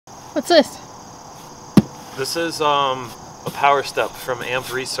What's this? This is a power step from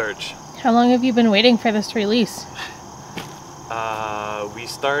Amp Research. How long have you been waiting for this release? We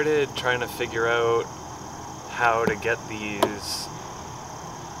started trying to figure out how to get these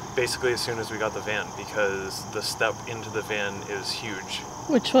basically as soon as we got the van, because the step into the van is huge.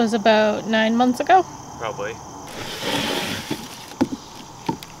 Which was about 9 months ago? Probably.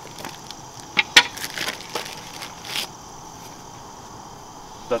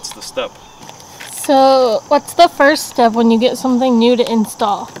 That's the step. So, what's the first step when you get something new to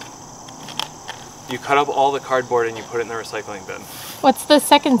install? You cut up all the cardboard and you put it in the recycling bin. What's the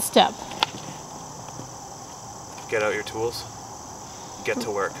second step? Get out your tools. Get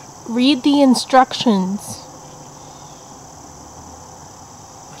to work. Read the instructions.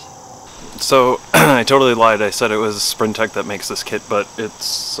 So, I totally lied. I said it was Sprintech that makes this kit, but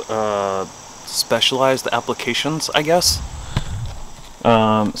it's specialized applications, I guess.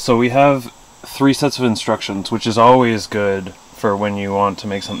 So we have 3 sets of instructions, which is always good for when you want to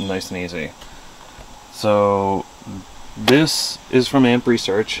make something nice and easy. So this is from Amp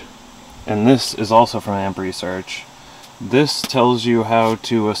Research, and this is also from Amp Research. This tells you how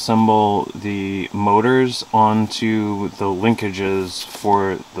to assemble the motors onto the linkages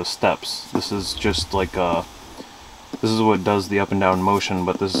for the steps. This is just like this is what does the up and down motion,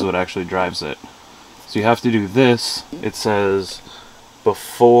 but this is what actually drives it. So you have to do this. It says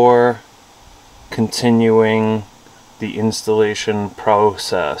before continuing the installation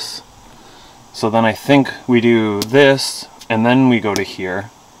process. So then I think we do this, and then we go to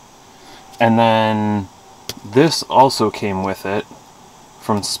here, and then this also came with it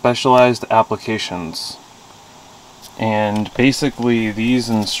from Specialized Applications. And basically these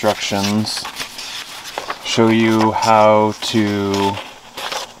instructions show you how to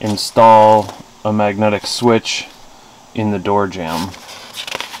install a magnetic switch in the door jamb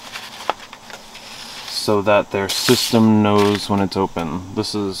so that their system knows when it's open.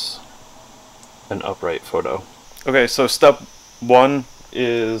 This is an upright photo. Okay, so step 1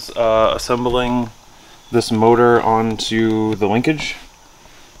 is assembling this motor onto the linkage.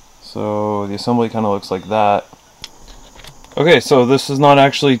 So the assembly kind of looks like that. Okay, so this is not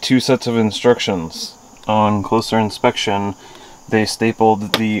actually 2 sets of instructions. On closer inspection, they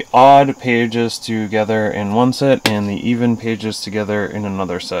stapled the odd pages together in one set and the even pages together in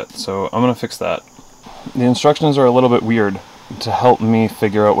another set. So I'm gonna fix that. The instructions are a little bit weird. To help me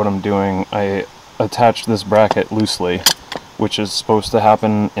figure out what I'm doing, I attached this bracket loosely, which is supposed to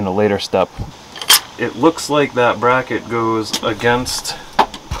happen in a later step. It looks like that bracket goes against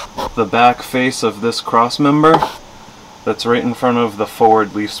the back face of this cross member that's right in front of the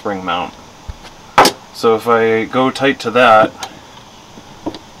forward leaf spring mount. So if I go tight to that,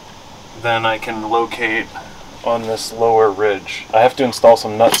 then I can locate on this lower ridge. I have to install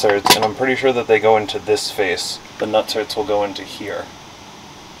some nutserts, and I'm pretty sure that they go into this face. The nutserts will go into here.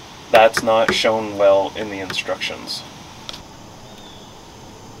 That's not shown well in the instructions.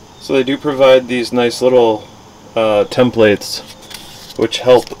 So they do provide these nice little templates which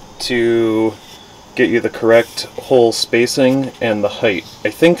help to get you the correct hole spacing and the height.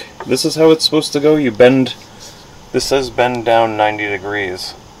 I think this is how it's supposed to go. You bend, this says bend down 90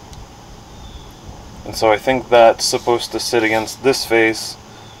 degrees. And so I think that's supposed to sit against this face.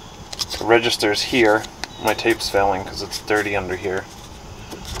 The register's here. My tape's failing because it's dirty under here.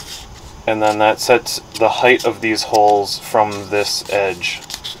 And then that sets the height of these holes from this edge.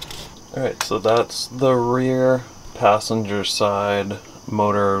 Alright, so that's the rear passenger side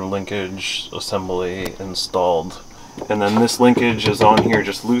motor linkage assembly installed. And then this linkage is on here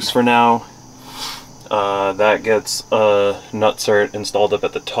just loose for now. That gets a nutsert installed up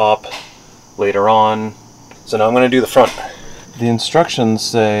at the top later on. So now I'm going to do the front. The instructions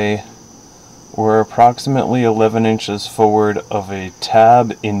say we're approximately 11 inches forward of a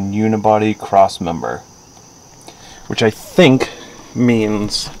tab in unibody cross member, which I think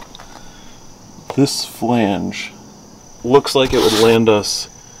means this flange looks like it would land us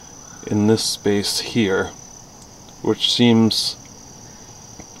in this space here, which seems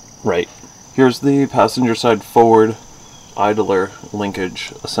right. Here's the passenger side forward idler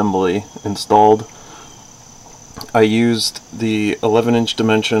linkage assembly installed. I used the 11-inch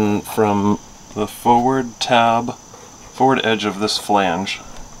dimension from the forward edge of this flange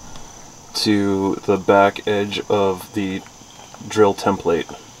to the back edge of the drill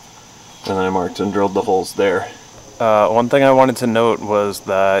template, and I marked and drilled the holes there. One thing I wanted to note was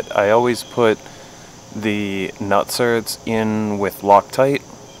that I always put the nutserts in with Loctite.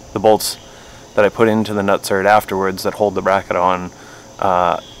 The bolts that I put into the nutsert afterwards that hold the bracket on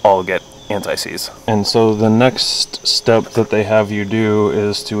all get anti-seize. And so the next step that they have you do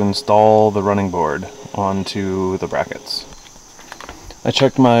is to install the running board onto the brackets. I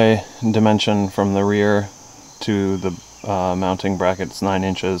checked my dimension from the rear to the mounting brackets, 9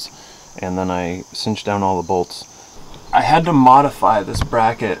 inches, and then I cinched down all the bolts. I had to modify this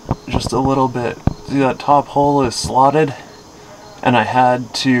bracket just a little bit. See, that top hole is slotted, and I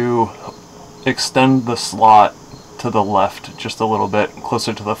had to extend the slot to the left just a little bit,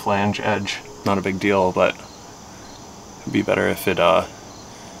 closer to the flange edge. Not a big deal, but it'd be better if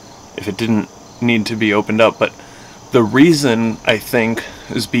it didn't need to be opened up. But the reason, I think,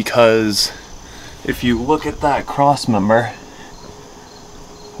 is because if you look at that cross member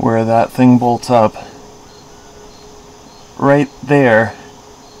where that thing bolts up, right there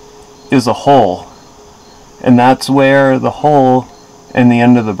is a hole, and that's where the hole in the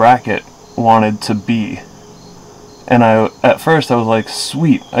end of the bracket wanted to be. And at first I was like,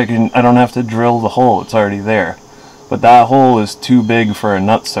 sweet, I don't have to drill the hole, it's already there. But that hole is too big for a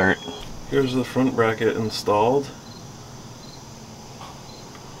nutsert. Here's the front bracket installed.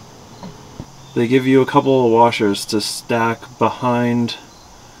 They give you a couple of washers to stack behind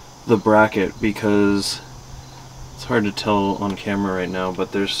the bracket because it's hard to tell on camera right now,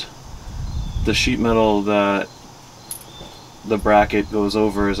 but there's the sheet metal that the bracket goes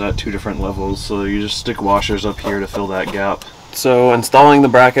over is at 2 different levels, so you just stick washers up here to fill that gap. So installing the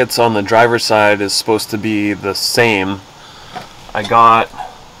brackets on the driver's side is supposed to be the same. I got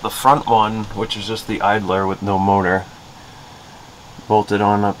the front one, which is just the idler with no motor, bolted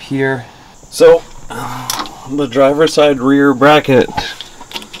on up here. So the driver's side rear bracket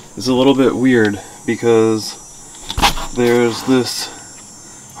is a little bit weird because there's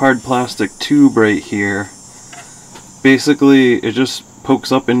this hard plastic tube right here. Basically, it just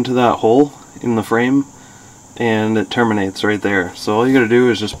pokes up into that hole in the frame and it terminates right there. So all you gotta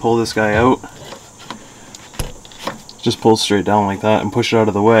do is just pull this guy out. Just pull straight down like that and push it out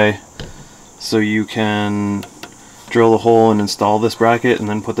of the way so you can drill the hole and install this bracket and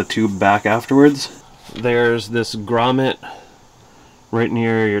then put the tube back afterwards. There's this grommet right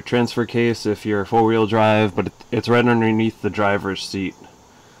near your transfer case if you're 4-wheel drive, but it's right underneath the driver's seat.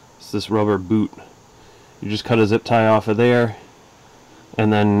 It's this rubber boot. You just cut a zip tie off of there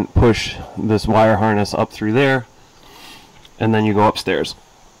and then push this wire harness up through there, and then you go upstairs.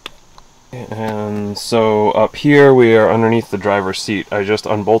 And so up here we are underneath the driver's seat. I just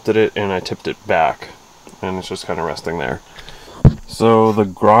unbolted it and I tipped it back, and it's just kind of resting there. So the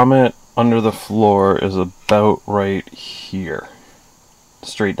grommet under the floor is about right here,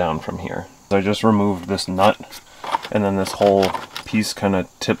 straight down from here. I just removed this nut, and then this whole piece kind of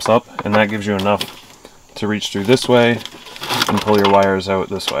tips up, and that gives you enough to reach through this way and pull your wires out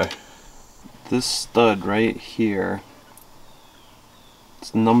this way. This stud right here,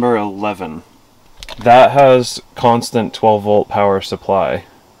 it's number 11. That has constant 12-volt power supply.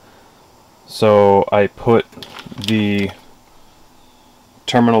 So I put the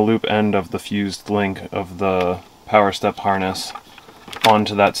terminal loop end of the fused link of the power step harness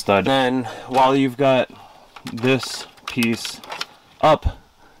onto that stud. Then while you've got this piece up,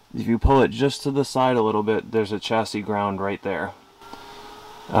 if you pull it just to the side a little bit, there's a chassis ground right there.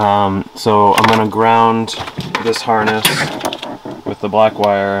 So I'm going to ground this harness with the black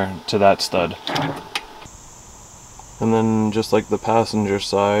wire to that stud. And then just like the passenger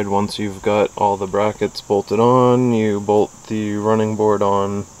side, once you've got all the brackets bolted on, you bolt the running board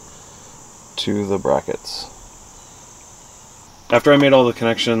on to the brackets. After I made all the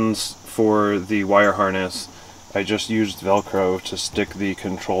connections for the wire harness, I just used Velcro to stick the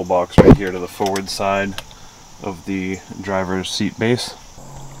control box right here to the forward side of the driver's seat base.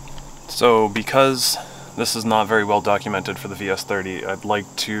 So because this is not very well documented for the VS30, I'd like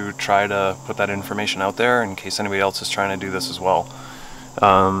to try to put that information out there in case anybody else is trying to do this as well.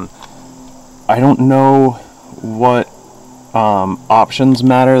 I don't know what options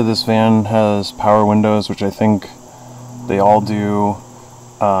matter. This van has power windows, which I think they all do.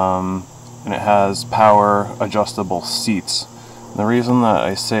 And it has power adjustable seats. And the reason that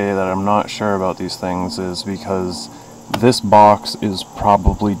I say that I'm not sure about these things is because this box is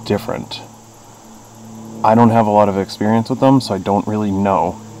probably different. I don't have a lot of experience with them, so I don't really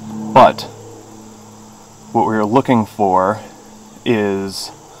know. But what we're looking for is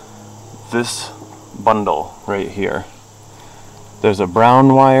this bundle right here. There's a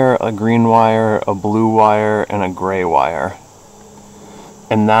brown wire, a green wire, a blue wire, and a gray wire.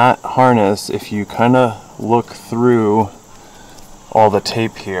 And that harness, if you kind of look through all the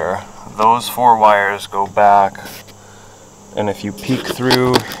tape here, those 4 wires go back, and if you peek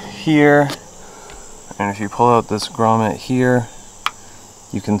through here, and if you pull out this grommet here,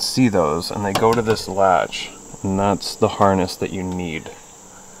 you can see those, and they go to this latch, and that's the harness that you need.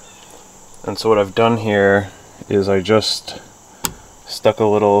 And so what I've done here is I just stuck a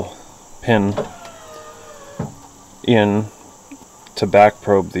little pin in to back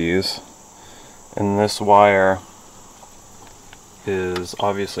probe these, and this wire is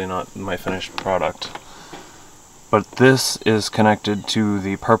obviously not my finished product, but this is connected to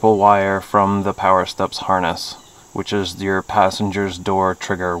the purple wire from the power steps harness, which is your passenger's door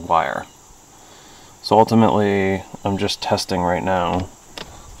trigger wire. So ultimately I'm just testing right now,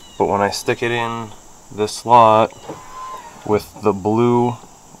 but when I stick it in this slot with the blue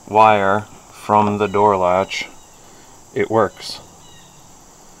wire from the door latch, it works.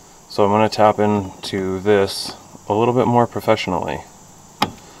 So I'm going to tap into this a little bit more professionally.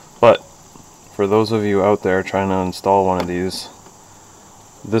 But for those of you out there trying to install one of these,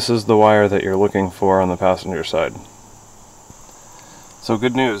 this is the wire that you're looking for on the passenger side. So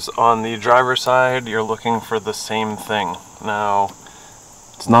good news, on the driver side you're looking for the same thing. Now,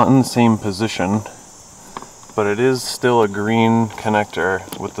 it's not in the same position, but it is still a green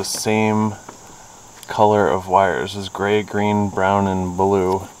connector with the same color of wires. It's gray, green, brown, and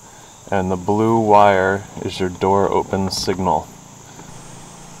blue. And the blue wire is your door open signal.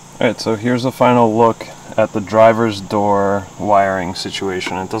 Alright, so here's a final look at the driver's door wiring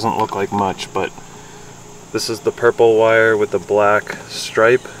situation. It doesn't look like much, but this is the purple wire with the black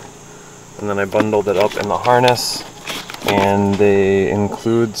stripe, and then I bundled it up in the harness, and they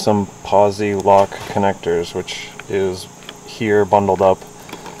include some posi lock connectors, which is here bundled up,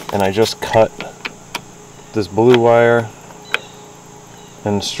 and I just cut this blue wire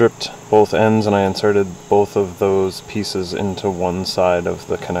and stripped both ends, and I inserted both of those pieces into one side of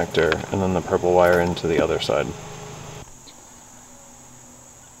the connector, and then the purple wire into the other side.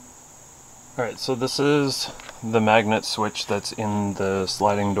 Alright, so this is the magnet switch that's in the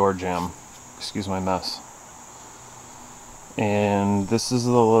sliding door jamb. Excuse my mess. And this is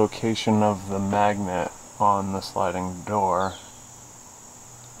the location of the magnet on the sliding door.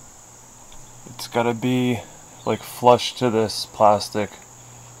 It's gotta be like flush to this plastic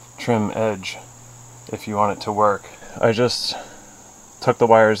trim edge if you want it to work. I just tuck the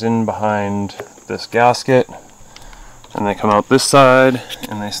wires in behind this gasket, and they come out this side,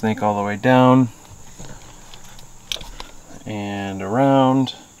 and they snake all the way down and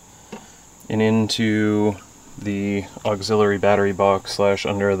around and into the auxiliary battery box /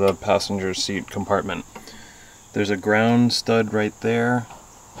 under the passenger seat compartment. There's a ground stud right there,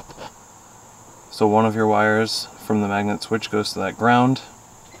 so one of your wires from the magnet switch goes to that ground.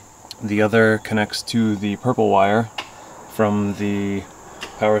 The other connects to the purple wire from the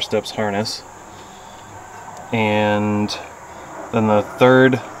power steps harness, and then the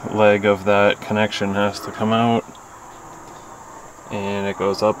third leg of that connection has to come out, and it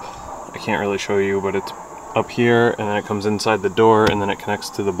goes up. I can't really show you, but it's up here, and then it comes inside the door, and then it connects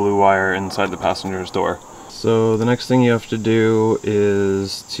to the blue wire inside the passenger's door. So the next thing you have to do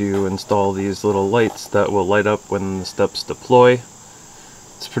is to install these little lights that will light up when the steps deploy.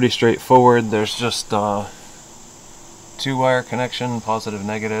 It's pretty straightforward. There's just two wire connection, positive,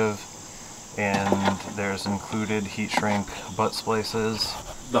 negative, and there's included heat shrink butt splices.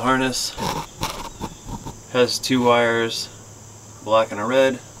 The harness has two wires, black and a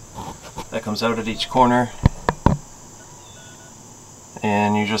red, that comes out at each corner,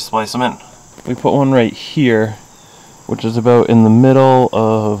 and you just splice them in. We put one right here, which is about in the middle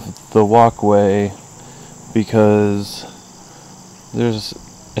of the walkway, because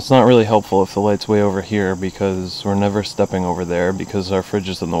it's not really helpful if the light's way over here, because we're never stepping over there because our fridge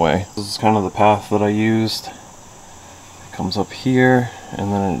is in the way. This is kind of the path that I used. It comes up here,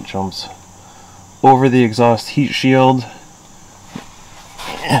 and then it jumps over the exhaust heat shield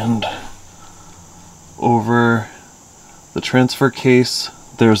and over the transfer case.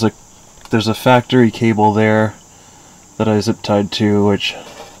 There's a factory cable there that I zip tied to, which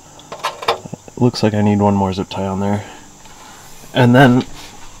looks like I need one more zip tie on there. And then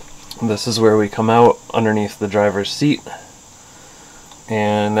this is where we come out underneath the driver's seat,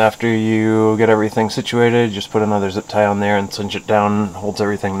 and after you get everything situated, just put another zip tie on there and cinch it down. Holds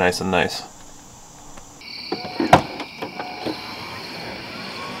everything nice and nice.